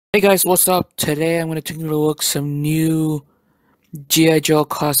Hey guys, what's up? Today I'm going to take a look at some new G.I. Joe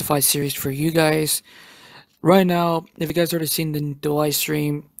classified series for you guys. Right now, if you guys already seen the live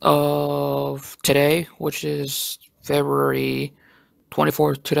stream of today, which is February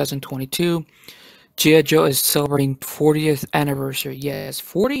 24th, 2022, G.I. Joe is celebrating 40th anniversary. Yes,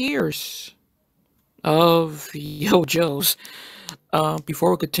 40 years of Yo Joes.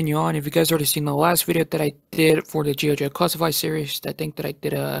 Before we continue on, if you guys already seen the last video that I did for the G.I. Joe classified series, I think that I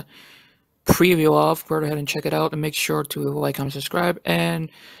did a preview of, go ahead and check it out and make sure to like, comment, subscribe, and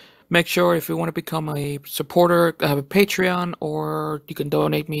make sure if you want to become a supporter, I have a Patreon, or you can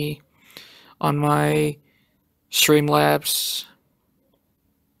donate me on my Streamlabs.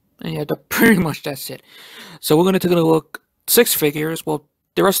 And yeah, pretty much that's it. So we're going to take a look 6 figures. Well,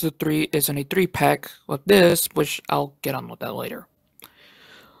 the rest of the 3 is in a 3-pack of this, which I'll get on with that later.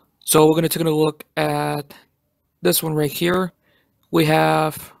 So we're going to take a look at this one right here. We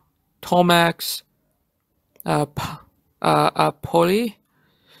have Tomax, Poly.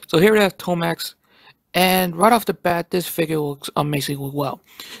 So here we have Tomax, and right off the bat, this figure looks amazingly well.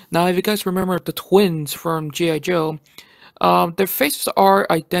 Now, if you guys remember the twins from G.I. Joe, their faces are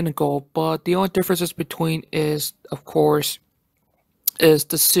identical, but the only differences between is, of course, is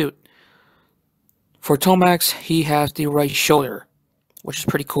the suit. For Tomax, he has the right shoulder, which is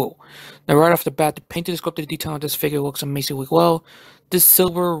pretty cool. Now, right off the bat, the painted and sculpted detail on this figure looks amazingly well. This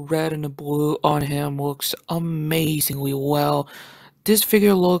silver, red, and the blue on him looks amazingly well. This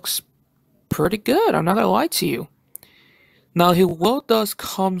figure looks pretty good, I'm not gonna lie to you. Now, he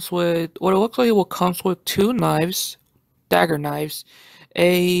comes with, what it looks like, it will comes with 2 knives, dagger knives,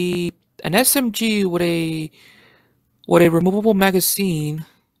 an SMG with a removable magazine,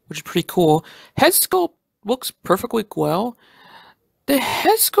 which is pretty cool. Head sculpt looks perfectly well. The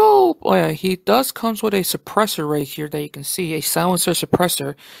head sculpt, oh yeah, he comes with a suppressor right here that you can see, a silencer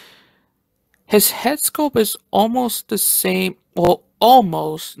suppressor. His head sculpt is almost the same, well,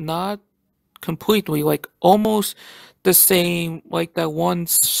 almost, not completely, like almost the same, like that one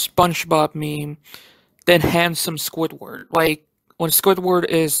SpongeBob meme, then handsome Squidward. Like, when Squidward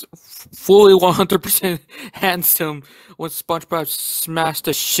is fully 100% handsome, when SpongeBob smashed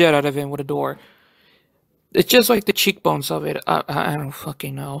the shit out of him with a door. It's just like the cheekbones of it. I don't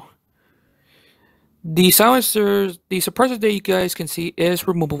fucking know. The suppressor that you guys can see is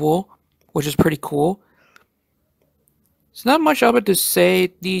removable, which is pretty cool. It's not much of it to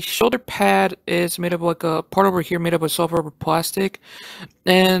say. The shoulder pad is made of like a part over here made of soft rubber plastic.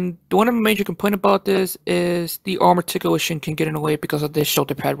 And the one major complaint about this is the arm articulation can get in the way because of this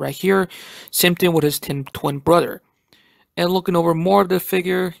shoulder pad right here. Same thing with his twin brother. And looking over more of the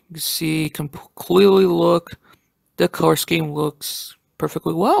figure, you can see completely the color scheme looks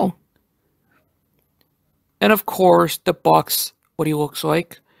perfectly well. And of course, the box, what he looks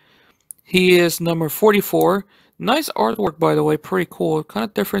like. He is number 44. Nice artwork, by the way, pretty cool. Kind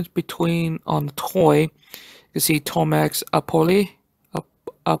of difference between on the toy. You can see Tomax Apole.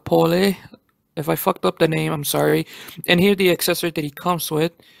 If I fucked up the name, I'm sorry. And here the accessory that he comes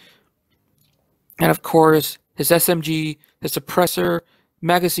with. And of course, his SMG, his suppressor,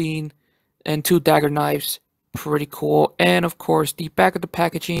 magazine, and 2 dagger knives. Pretty cool. And of course, the back of the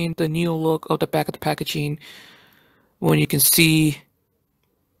packaging, the new look of the back of the packaging. When you can see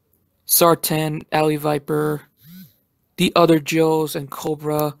Sartan, Alley Viper, the other Joes, and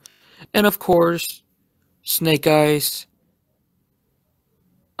Cobra. And of course, Snake Eyes.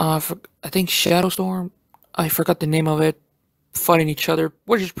 I think Shadow Storm. I forgot the name of it. Fighting each other,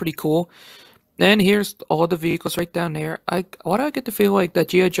 which is pretty cool. And here's all the vehicles right down there. Why do I get to feel like that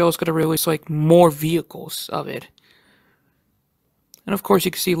G.I. Joe is gonna release like more vehicles of it? And of course, you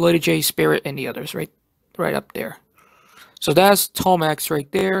can see Lady J, Spirit, and the others right up there. So that's Tomax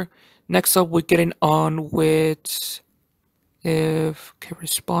right there. Next up, we're getting on with, if can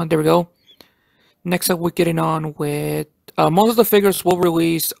respond, there we go. Next up, we're getting on with, most of the figures will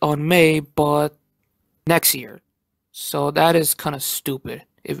release on May, but next year. So that is kind of stupid,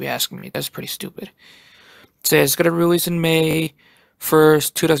 if you ask me. That's pretty stupid. So it's gonna release in May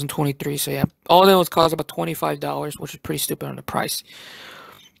 1st, 2023. So yeah, all of them was cost about $25, which is pretty stupid on the price.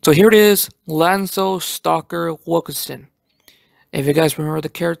 So here it is, Lanzo Stalker Wilkinson. If you guys remember the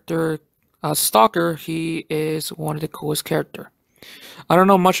character Stalker, he is one of the coolest characters. I don't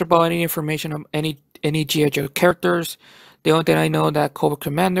know much about any information on any G.I. Joe characters. The only thing I know that Cobra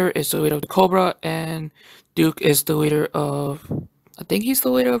Commander is the leader of the Cobra, and Duke is the leader of, I think he's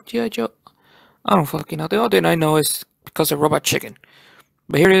the leader of G.I. Joe. I don't fucking know. The only thing I know is because of Robot Chicken.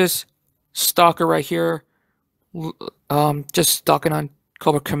 But here it is, Stalker right here. Just stalking on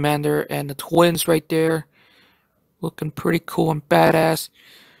Cobra Commander and the twins right there. Looking pretty cool and badass.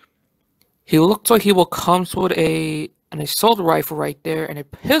 He looks like he will comes with an assault rifle right there and a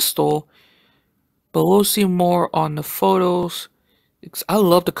pistol, but we'll see more on the photos. I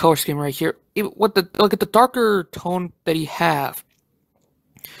love the color scheme right here. Look at the darker tone that he have,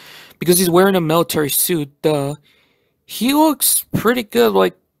 because he's wearing a military suit. He looks pretty good,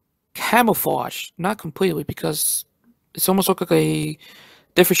 like camouflage, not completely, because it's almost look like a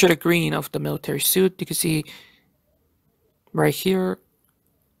different shade of green of the military suit. You can see right here.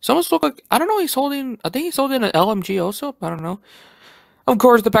 It's almost look like, I don't know. I think he's holding an LMG also. I don't know. Of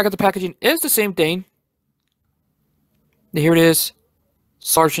course, the back of the packaging is the same thing. Here it is.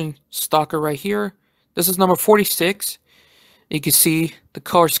 Sergeant Stalker right here. This is number 46. You can see the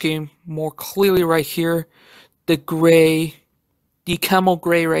color scheme more clearly right here. The gray, the camel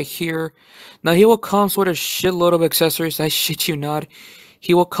gray right here. Now he will come with a shitload of accessories. I shit you not.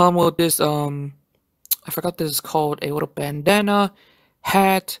 He will come with this I forgot this is called, a little bandana,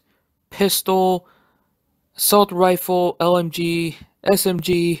 hat, pistol, assault rifle, LMG,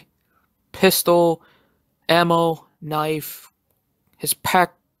 SMG, pistol, ammo, knife. His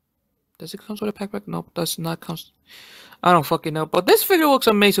pack. Does it come with a backpack? Nope, does not come. I don't fucking know. But this figure looks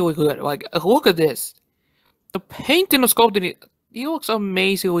amazingly good. Like, look at this. The paint and the sculpting, he looks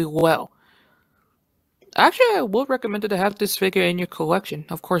amazingly well. Actually, I would recommend to have this figure in your collection.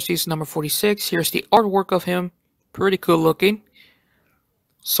 Of course, he's number 46. Here's the artwork of him. Pretty cool looking.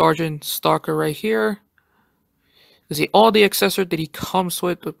 Sergeant Stalker right here. You see all the accessories that he comes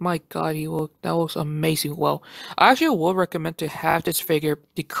with, but my god, that looks amazing well. I actually would recommend to have this figure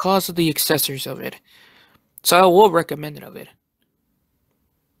because of the accessories of it. So I will recommend it of it.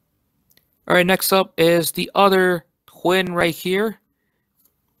 Alright, next up is the other twin right here.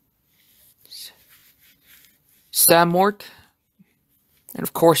 Xamot. And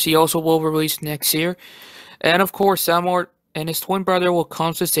of course, he also will release next year. And of course, Xamot and his twin brother will come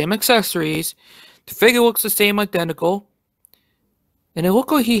with the same accessories. The figure looks the same, identical. And it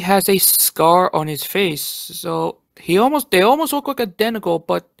looks like he has a scar on his face. So they almost look like identical,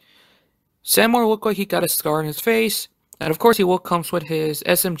 but Xamot looked like he got a scar on his face. And of course, he will comes with his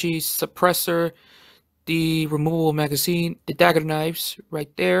SMG suppressor, the removable magazine, the dagger knives right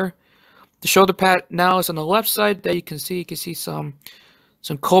there. The shoulder pad now is on the left side that you can see. You can see some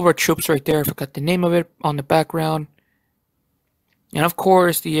Cobra troops right there. I forgot the name of it on the background. And of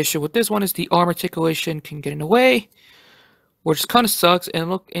course, the issue with this one is the arm articulation can get in the way, which kind of sucks.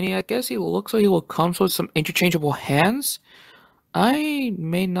 And I guess he looks like he will come with some interchangeable hands. I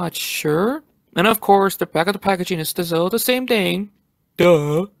may not sure. And of course, the back of the packaging is still the same thing.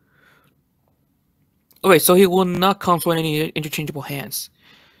 Duh. Okay, so he will not come with any interchangeable hands.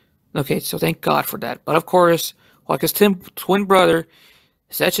 Okay, so thank God for that. But of course, like his twin brother,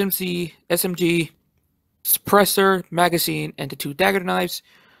 his SMG, suppressor, magazine, and the two dagger knives.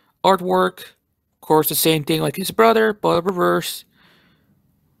 Artwork, of course, the same thing like his brother, but reverse.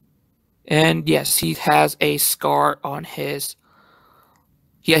 And yes, he has a scar on his.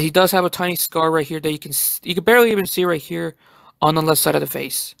 Yeah, he does have a tiny scar right here that you can barely even see right here on the left side of the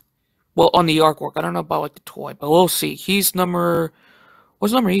face. Well, on the artwork, I don't know about like the toy, but we'll see. He's number.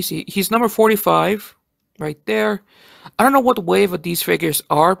 What's number easy? He's number 45, right there. I don't know what wave of these figures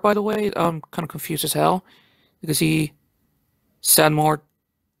are, by the way. I'm kind of confused as hell. You can see Xamot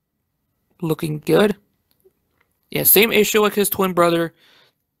looking good. Yeah, same issue like his twin brother.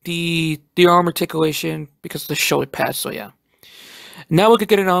 The arm articulation because of the shoulder pad, so yeah. Now we can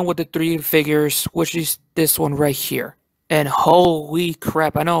get it on with the three figures, which is this one right here. And holy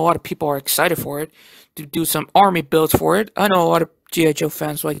crap, I know a lot of people are excited for it, to do some army builds for it. I know a lot of G.I. Joe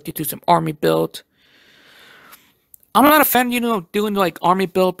fans like to do some army build. I'm not a fan, doing like army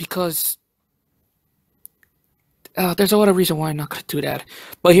build because there's a lot of reason why I'm not going to do that.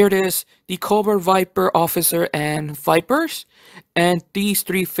 But here it is, the Cobra, Viper, Officer, and Vipers. And these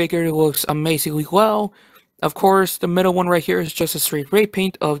three figures looks amazingly well. Of course, the middle one right here is just a straight ray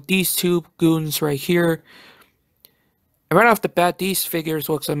paint of these two goons right here. And right off the bat, these figures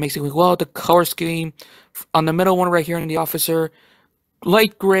looks amazingly well. The color scheme on the middle one right here in the Officer,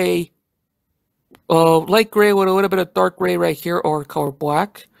 light gray with a little bit of dark gray right here, or color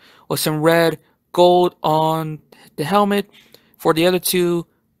black, with some red, gold on the helmet. For the other two,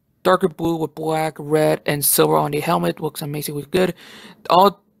 darker blue with black, red, and silver on the helmet. Looks amazingly good.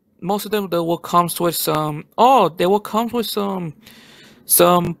 Most of them they will comes with some. Oh, they will come with some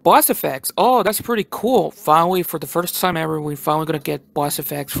blast effects. Oh, that's pretty cool. Finally, for the first time ever, we're finally gonna get blast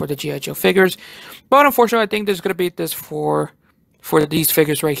effects for the G.I. Joe figures. But unfortunately, I think there's gonna be this for these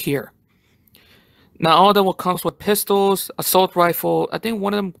figures right here. Now, all of them will come with pistols, assault rifle. I think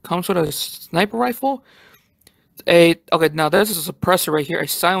one of them comes with a sniper rifle. Okay, now this is a suppressor right here, a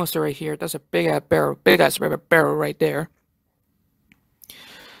silencer right here. That's a big ass barrel right there.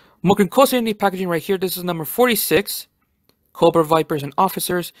 Looking closer in the packaging right here, this is number 46, Cobra Vipers and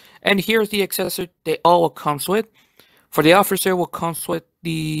Officers. And here's the accessory they all will comes with. For the officer, will comes with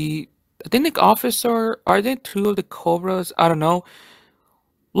the, I think the officer, are they two of the Cobras? I don't know.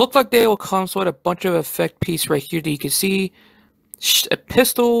 Look like they will come with a bunch of effect piece right here that you can see.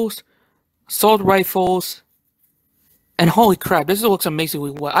 Pistols, assault rifles, and holy crap, this looks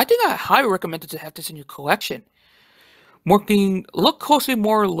amazingly well. I think I highly recommend to have this in your collection. Look closely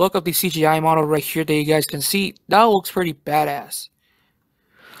more look of the CGI model right here that you guys can see. That looks pretty badass.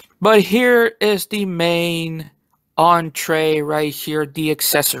 But here is the main entree right here, the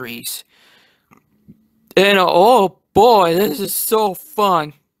accessories. And oh boy, this is so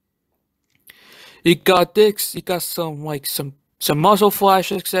fun. You got this, you got some muzzle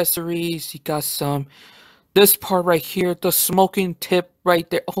flash accessories, you got this part right here, the smoking tip right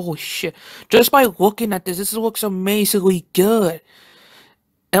there. Oh shit. Just by looking at this looks amazingly good.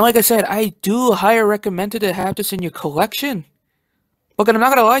 And like I said, I do highly recommend to have this in your collection. Look, I'm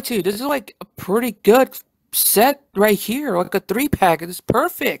not gonna lie to you, this is like a pretty good set right here, like a 3-pack. It's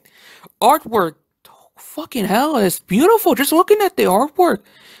perfect. Artwork, fucking hell, it's beautiful. Just looking at the artwork.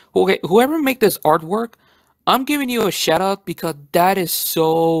 Okay, whoever make this artwork, I'm giving you a shout out because that is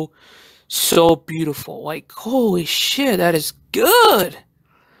so beautiful. Like, holy shit, that is good.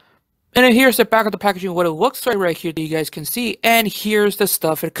 And then here's the back of the packaging, what it looks like right here that you guys can see. And here's the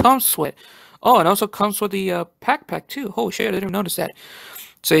stuff it comes with. Oh, and also comes with the pack too. Holy shit, I didn't notice that.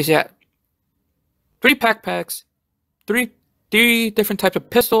 So you got 3 packs, three different types of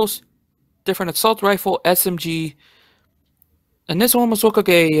pistols, different assault rifle, SMG, and this one almost looks like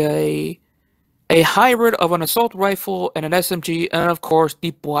a hybrid of an assault rifle and an SMG, and of course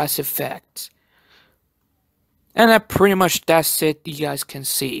the blast effect. And that's it. You guys can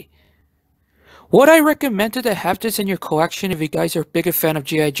see. Would I recommend to have this in your collection if you guys are a bigger fan of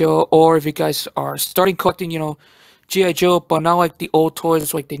G.I. Joe, or if you guys are starting collecting, G.I. Joe, but not like the old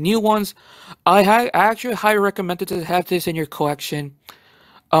toys, like the new ones? I actually highly recommend to have this in your collection.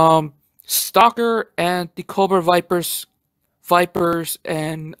 Stalker and the Cobra Vipers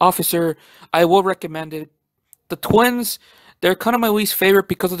and Officer, I will recommend it. The twins, they're kind of my least favorite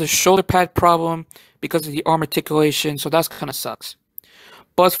because of the shoulder pad problem, because of the arm articulation, so that's kind of sucks.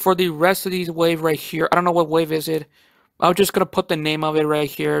 But for the rest of these wave right here, I don't know what wave is it. I'm just going to put the name of it right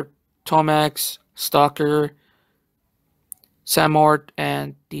here. Tomax, Stalker, Xamot,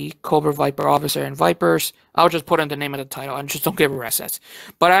 and the Cobra Viper Officer and Vipers. I'll just put in the name of the title and just don't give it assets.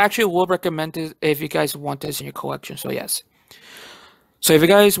 But I actually will recommend it if you guys want this in your collection, so yes. So if you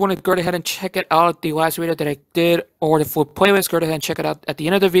guys want to go ahead and check it out, the last video that I did, or the full playlist, go ahead and check it out at the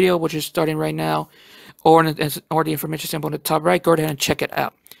end of the video, which is starting right now, or the information symbol on the top right, go ahead and check it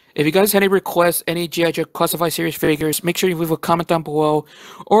out. If you guys have any requests, any G.I. Joe Classified Series figures, make sure you leave a comment down below,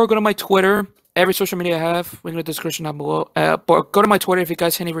 or go to my Twitter. Every social media I have, link in the description down below. But go to my Twitter if you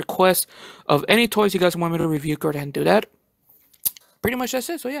guys have any requests of any toys you guys want me to review, go ahead and do that. Pretty much that's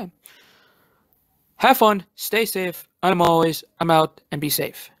it, so yeah. Have fun, stay safe, I'm out, and be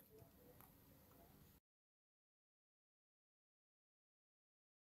safe.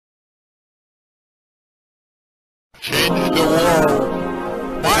 Change the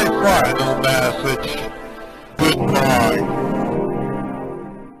world. My final message.